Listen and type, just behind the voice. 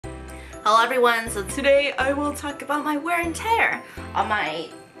Hello everyone, so today I will talk about my wear and tear on my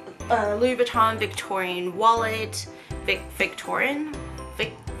Louis Vuitton Victorine wallet, Victorine?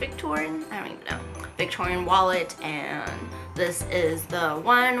 I don't even know. Victorine wallet, and this is the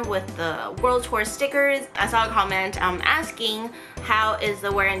one with the World Tour stickers. I saw a comment asking how is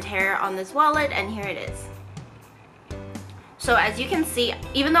the wear and tear on this wallet, and here it is. So as you can see,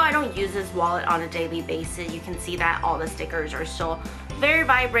 even though I don't use this wallet on a daily basis, you can see that all the stickers are still very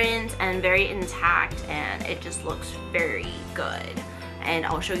vibrant and very intact, and it just looks very good. And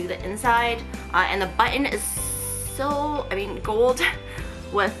I'll show you the inside. And the button is so, gold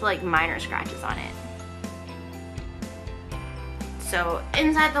with like minor scratches on it. So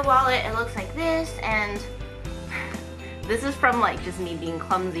inside the wallet, it looks like this, and this is from like just me being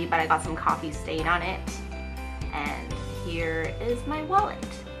clumsy, but I got some coffee stain on it. And here is my wallet.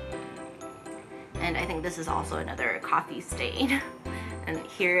 And I think this is also another coffee stain. And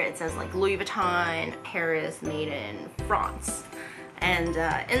here it says like Louis Vuitton, Paris, made in France. And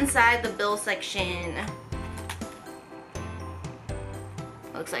inside the bill section,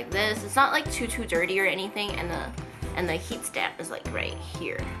 looks like this. It's not like too dirty or anything, and the heat stamp is like right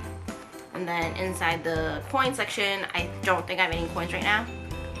here. And then inside the coin section, I don't think I have any coins right now.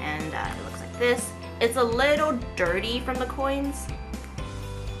 And it looks like this. It's a little dirty from the coins,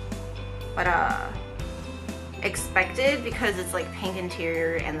 but expected, because it's like pink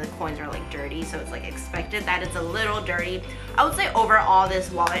interior and the coins are like dirty, so it's like expected that it's a little dirty. I would say overall this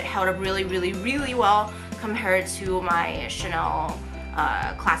wallet held up really well compared to my Chanel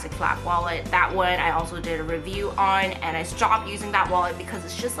classic flap wallet. That one I also did a review on, and I stopped using that wallet because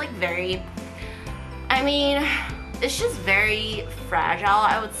it's just like very, it's just very fragile,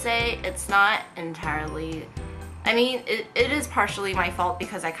 I would say. It's not entirely, it is partially my fault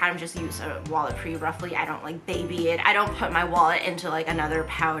because I kind of just use a wallet pretty roughly. I don't like baby it. I don't put my wallet into like another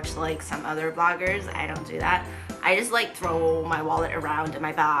pouch like some other bloggers. I don't do that. I just like throw my wallet around in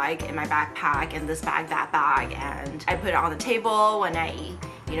my bag, in my backpack, and this bag, that bag, and I put it on the table when I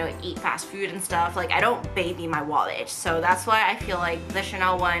eat fast food and stuff. Like, I don't baby my wallet. So that's why I feel like the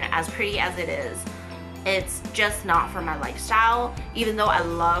Chanel one, as pretty as it is, it's just not for my lifestyle, even though I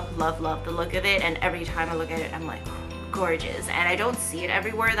love the look of it, and every time I look at it I'm like, gorgeous. And I don't see it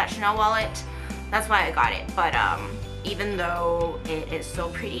everywhere, that Chanel wallet. That's why I got it. But even though it is so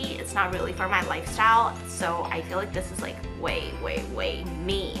pretty, it's not really for my lifestyle. So I feel like this is like way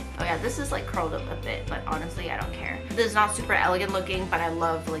me. Oh yeah, this is like curled up a bit, but honestly I don't care. This is not super elegant looking, but I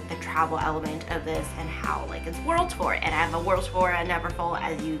love like the travel element of this and how like it's World Tour, and I have a World Tour Neverfull,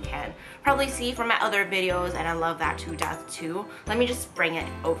 as you can probably see from my other videos, and I love that to death too. Let me just bring it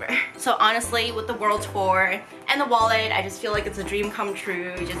over. So honestly, with the World Tour and the wallet, I just feel like it's a dream come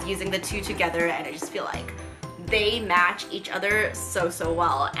true, just using the two together, and I just feel like they match each other so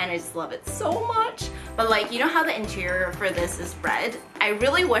well, and I just love it so much. But like, you know how the interior for this is red? I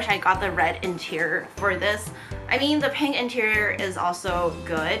really wish I got the red interior for this. The pink interior is also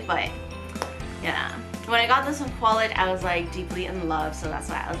good, but yeah. When I got this wallet, I was like deeply in love, so that's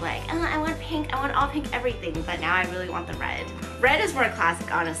why I was like, I want pink, I want all pink everything, but now I really want the red. Red is more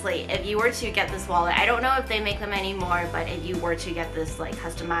classic, honestly. If you were to get this wallet, I don't know if they make them anymore, but if you were to get this, like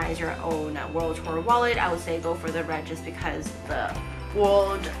customize your own World Tour wallet, I would say go for the red, just because the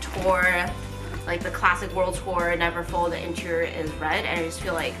World Tour, like the classic World Tour Neverfull, the interior is red, and I just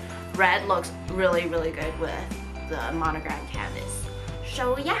feel like red looks really good with the monogram canvas.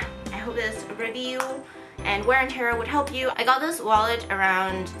 So yeah, I hope this review and wear and tear would help you. I got this wallet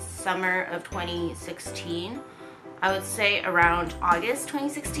around summer of 2016. I would say around August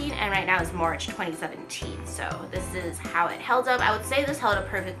 2016, and right now it's March 2017. So this is how it held up. I would say this held up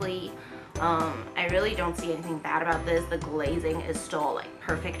perfectly. I really don't see anything bad about this. The glazing is still like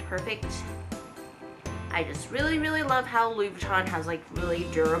perfect. I just really love how Louis Vuitton has like really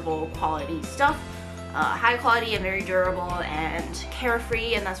durable quality stuff. High quality and very durable and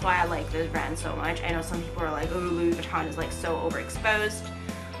carefree, and that's why I like this brand so much. I know some people are like, oh, Louis Vuitton is like so overexposed.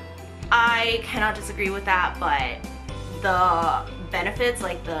 I cannot disagree with that, but the benefits,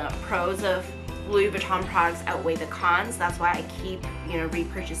 like the pros of Louis Vuitton products outweigh the cons. That's why I keep,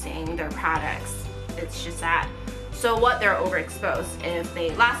 repurchasing their products. It's just that, so what, they're overexposed. If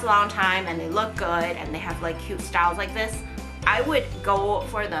they last a long time and they look good and they have like cute styles like this, I would go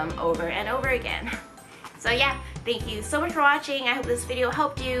for them over and over again. So yeah, thank you so much for watching. I hope this video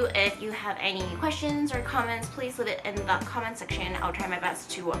helped you. If you have any questions or comments, please leave it in the comment section. I'll try my best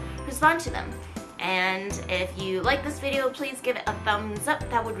to respond to them. And if you like this video, please give it a thumbs up.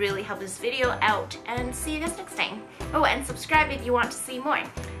 That would really help this video out. And see you guys next time. Oh, and subscribe if you want to see more.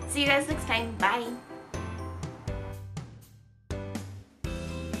 See you guys next time. Bye.